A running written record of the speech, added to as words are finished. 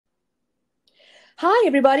Hi,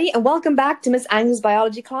 everybody, and welcome back to Miss Angler's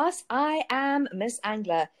biology class. I am Miss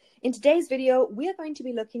Angler. In today's video, we are going to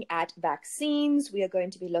be looking at vaccines. We are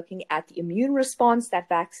going to be looking at the immune response that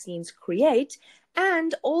vaccines create.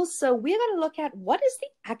 And also, we're going to look at what is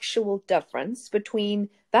the actual difference between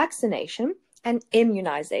vaccination and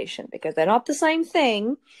immunization, because they're not the same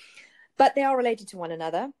thing, but they are related to one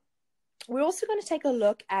another. We're also going to take a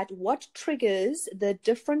look at what triggers the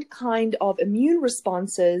different kind of immune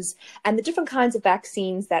responses and the different kinds of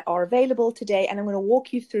vaccines that are available today. And I'm going to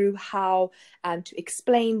walk you through how to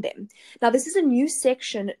explain them. Now, this is a new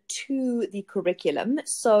section to the curriculum.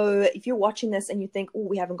 So if you're watching this and you think, oh,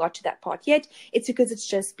 we haven't got to that part yet, it's because it's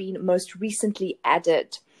just been most recently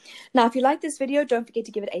added. Now, if you like this video, don't forget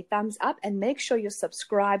to give it a thumbs up and make sure you're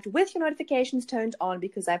subscribed with your notifications turned on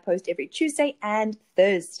because I post every Tuesday and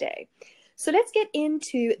Thursday. So let's get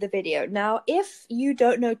into the video. Now, if you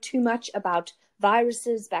don't know too much about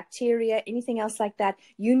viruses, bacteria, anything else like that,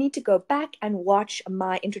 you need to go back and watch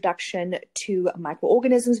my introduction to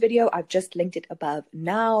microorganisms video. I've just linked it above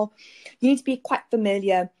now. You need to be quite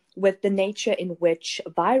familiar with the nature in which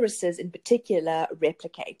viruses in particular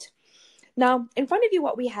replicate. Now, in front of you,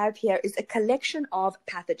 what we have here is a collection of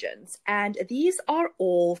pathogens, and these are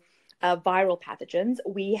all viral pathogens.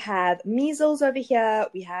 We have measles over here,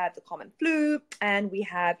 we have the common flu, and we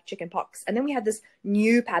have chickenpox. And then we have this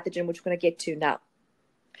new pathogen, which we're going to get to now.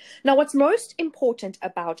 Now, what's most important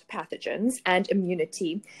about pathogens and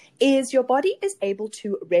immunity is your body is able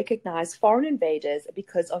to recognize foreign invaders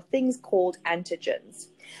because of things called antigens.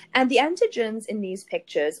 And the antigens in these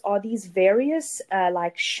pictures are these various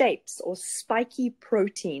like shapes or spiky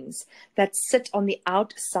proteins that sit on the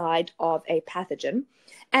outside of a pathogen,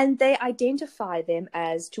 and they identify them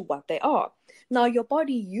as to what they are. Now, your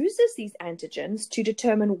body uses these antigens to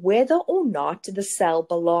determine whether or not the cell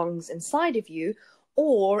belongs inside of you,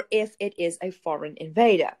 or if it is a foreign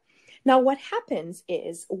invader. Now, what happens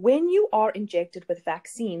is when you are injected with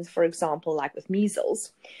vaccines, for example, like with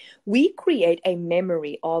measles, we create a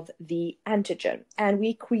memory of the antigen, and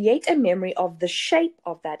we create a memory of the shape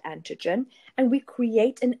of that antigen, and we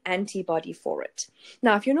create an antibody for it.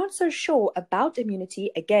 Now, if you're not so sure about immunity,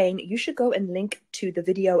 again, you should go and link to the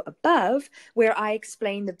video above where I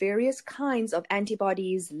explain the various kinds of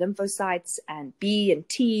antibodies, lymphocytes, and B and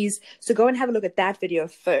Ts. So go and have a look at that video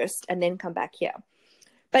first and then come back here.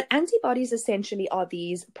 But antibodies essentially are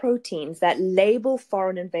these proteins that label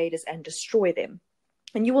foreign invaders and destroy them.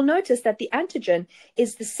 And you will notice that the antigen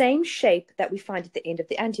is the same shape that we find at the end of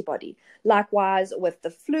the antibody. Likewise, with the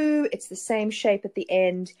flu, it's the same shape at the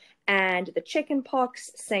end, and the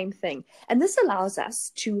chickenpox, same thing. And this allows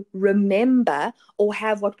us to remember or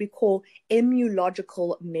have what we call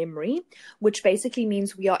immunological memory, which basically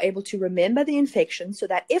means we are able to remember the infection so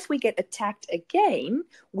that if we get attacked again,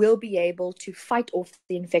 we'll be able to fight off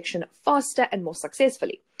the infection faster and more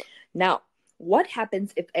successfully. Now, what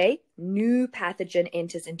happens if a new pathogen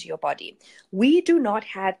enters into your body? We do not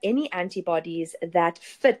have any antibodies that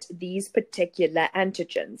fit these particular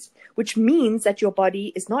antigens, which means that your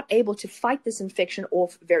body is not able to fight this infection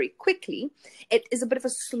off very quickly. It is a bit of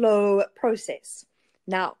a slow process.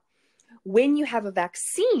 Now, when you have a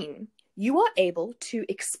vaccine, you are able to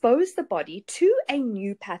expose the body to a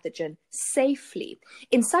new pathogen safely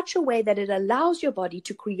in such a way that it allows your body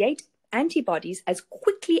to create antibodies as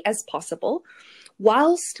quickly as possible,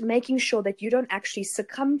 whilst making sure that you don't actually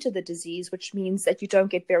succumb to the disease, which means that you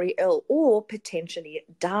don't get very ill or potentially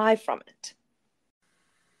die from it.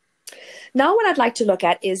 Now, what I'd like to look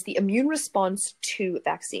at is the immune response to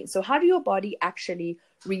vaccines. So how do your body actually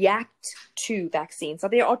react to vaccines? So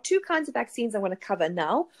there are two kinds of vaccines I want to cover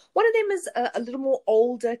now. One of them is a little more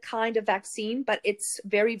older kind of vaccine, but it's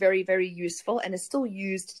very, very, very useful and is still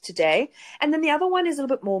used today. And then the other one is a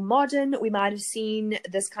little bit more modern. We might have seen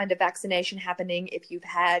this kind of vaccination happening if you've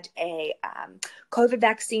had a COVID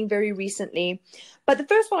vaccine very recently. But the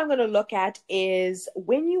first one I'm going to look at is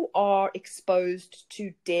when you are exposed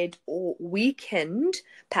to dead or weakened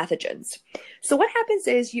pathogens. So what happens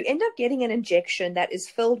is you end up getting an injection that is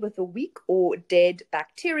filled with a weak or dead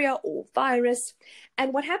bacteria or virus.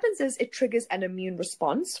 And what happens is it triggers an immune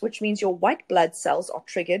response, which means your white blood cells are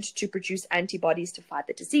triggered to produce antibodies to fight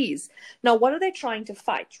the disease. Now, what are they trying to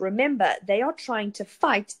fight? Remember, they are trying to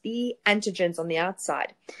fight the antigens on the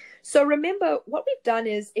outside. So remember, what we've done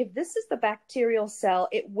is if this is the bacterial cell,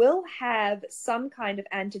 it will have some kind of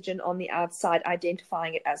antigen on the outside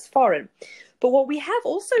identifying it as foreign. But what we have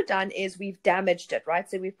also done is we've damaged it, right?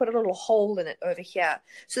 So we've put a little hole in it over here.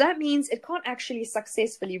 So that means it can't actually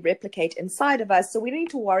successfully replicate inside of us. So we don't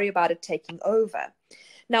need to worry about it taking over.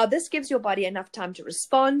 Now, this gives your body enough time to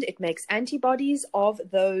respond. It makes antibodies of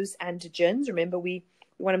those antigens. Remember, we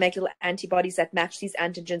want to make little antibodies that match these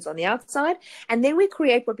antigens on the outside. And then we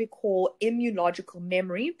create what we call immunological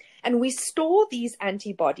memory. And we store these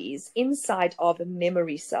antibodies inside of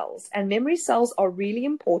memory cells. And memory cells are really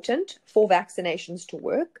important for vaccinations to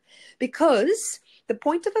work, because the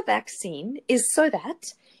point of a vaccine is so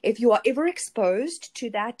that if you are ever exposed to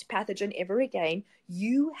that pathogen ever again,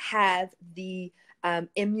 you have the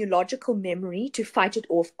immunological memory to fight it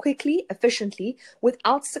off quickly, efficiently,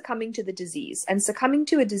 without succumbing to the disease. And succumbing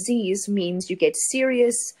to a disease means you get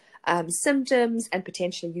serious symptoms and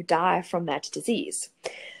potentially you die from that disease.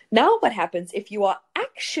 Now, what happens if you are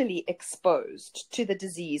actually exposed to the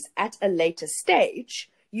disease at a later stage?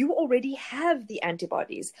 You already have the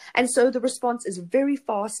antibodies. And so the response is very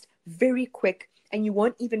fast, very quick, and you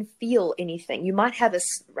won't even feel anything. You might have a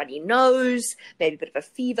runny nose, maybe a bit of a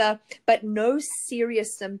fever, but no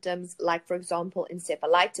serious symptoms like, for example,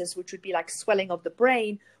 encephalitis, which would be like swelling of the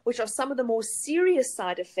brain, which are some of the more serious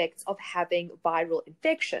side effects of having viral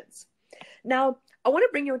infections. Now, I want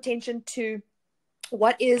to bring your attention to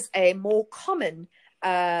what is a more common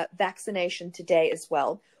vaccination today as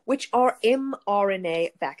well, which are mRNA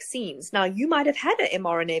vaccines. Now, you might have had an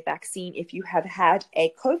mRNA vaccine if you have had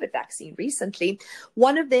a COVID vaccine recently.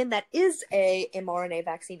 One of them that is a mRNA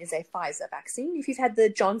vaccine is a Pfizer vaccine. If you've had the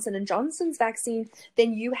Johnson & Johnson's vaccine,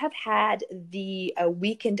 then you have had the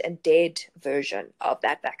weakened and dead version of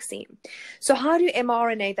that vaccine. So how do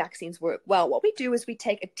mRNA vaccines work? Well, what we do is we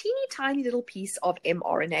take a teeny tiny little piece of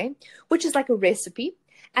mRNA, which is like a recipe,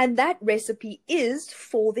 and that recipe is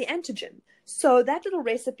for the antigen. So that little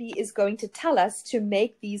recipe is going to tell us to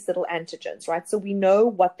make these little antigens, right? So we know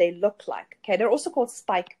what they look like. Okay, they're also called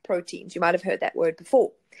spike proteins. You might have heard that word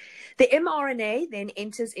before. The mRNA then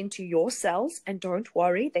enters into your cells, and don't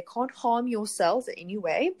worry, they can't harm your cells in any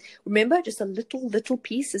way. Remember, just a little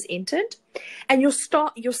piece is entered, and your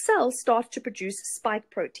cells start to produce spike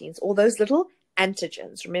proteins, all those little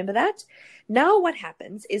antigens. Remember that? Now what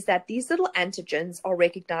happens is that these little antigens are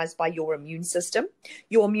recognized by your immune system.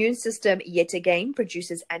 Your immune system, yet again,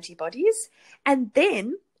 produces antibodies. And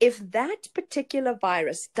then if that particular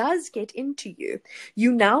virus does get into you,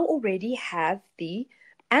 you now already have the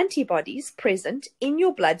antibodies present in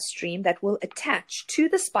your bloodstream that will attach to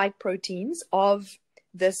the spike proteins of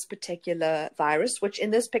this particular virus, which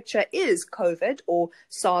in this picture is COVID or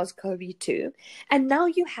SARS-CoV-2. And now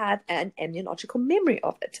you have an immunological memory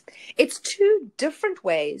of it. It's two different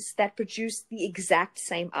ways that produce the exact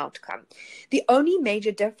same outcome. The only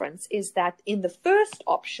major difference is that in the first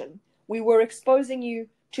option, we were exposing you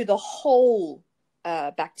to the whole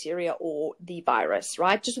bacteria or the virus,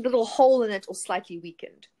 right? Just a little hole in it or slightly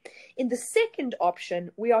weakened. In the second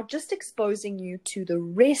option, we are just exposing you to the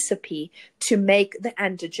recipe to make the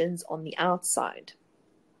antigens on the outside.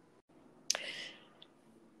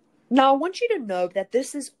 Now, I want you to know that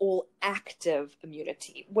this is all active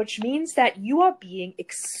immunity, which means that you are being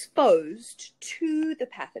exposed to the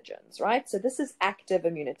pathogens, right? So this is active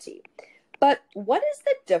immunity. But what is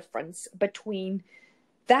the difference between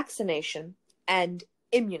vaccination and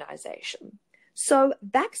immunization? So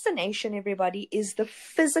vaccination, everybody, is the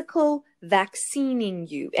physical vaccinating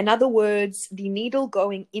you. In other words, the needle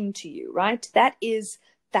going into you, right? That is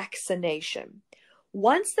vaccination.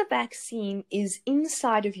 Once the vaccine is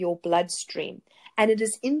inside of your bloodstream and it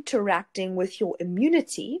is interacting with your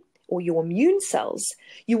immunity or your immune cells,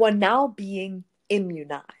 you are now being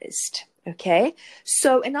immunized, okay?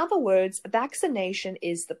 So in other words, vaccination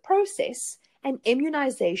is the process and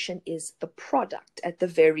immunization is the product at the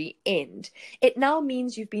very end. It now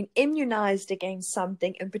means you've been immunized against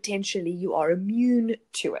something and potentially you are immune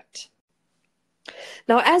to it.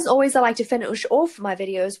 Now, as always, I like to finish off my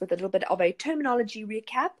videos with a little bit of a terminology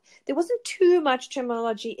recap. There wasn't too much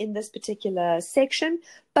terminology in this particular section,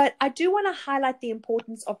 but I do want to highlight the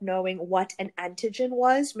importance of knowing what an antigen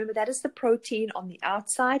was. Remember, that is the protein on the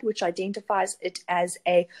outside, which identifies it as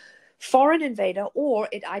a foreign invader, or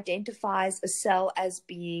it identifies a cell as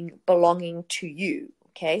being belonging to you.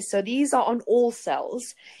 Okay, so these are on all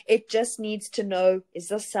cells. It just needs to know, is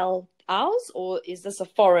this cell ours or is this a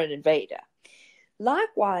foreign invader?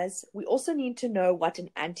 Likewise, we also need to know what an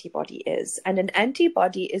antibody is. And an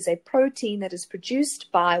antibody is a protein that is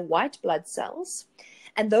produced by white blood cells.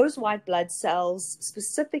 And those white blood cells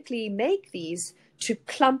specifically make these to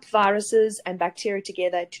clump viruses and bacteria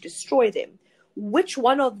together to destroy them. Which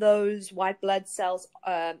one of those white blood cells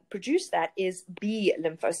produce that is B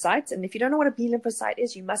lymphocytes. And if you don't know what a B lymphocyte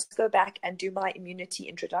is, you must go back and do my immunity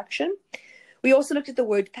introduction. We also looked at the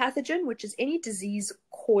word pathogen, which is any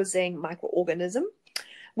disease-causing microorganism.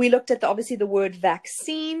 We looked at obviously the word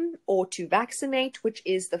vaccine, or to vaccinate, which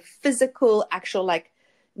is the physical, actual like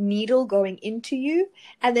needle going into you.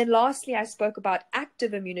 And then lastly, I spoke about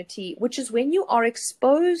active immunity, which is when you are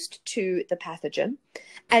exposed to the pathogen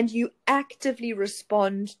and you actively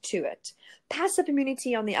respond to it. Passive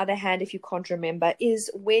immunity, on the other hand, if you can't remember, is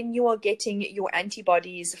when you are getting your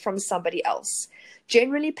antibodies from somebody else.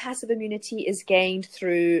 Generally, passive immunity is gained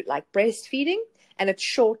through like breastfeeding, and it's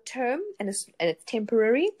short term and it's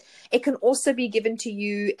temporary. It can also be given to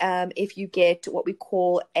you if you get what we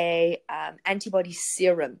call a antibody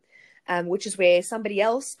serum, which is where somebody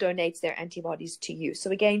else donates their antibodies to you.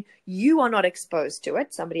 So again, you are not exposed to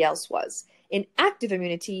it, somebody else was. In active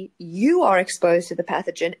immunity, you are exposed to the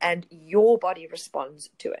pathogen and your body responds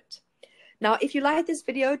to it. Now, if you like this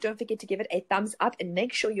video, don't forget to give it a thumbs up and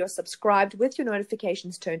make sure you're subscribed with your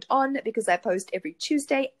notifications turned on, because I post every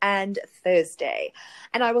Tuesday and Thursday.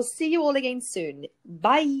 And I will see you all again soon.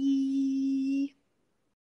 Bye.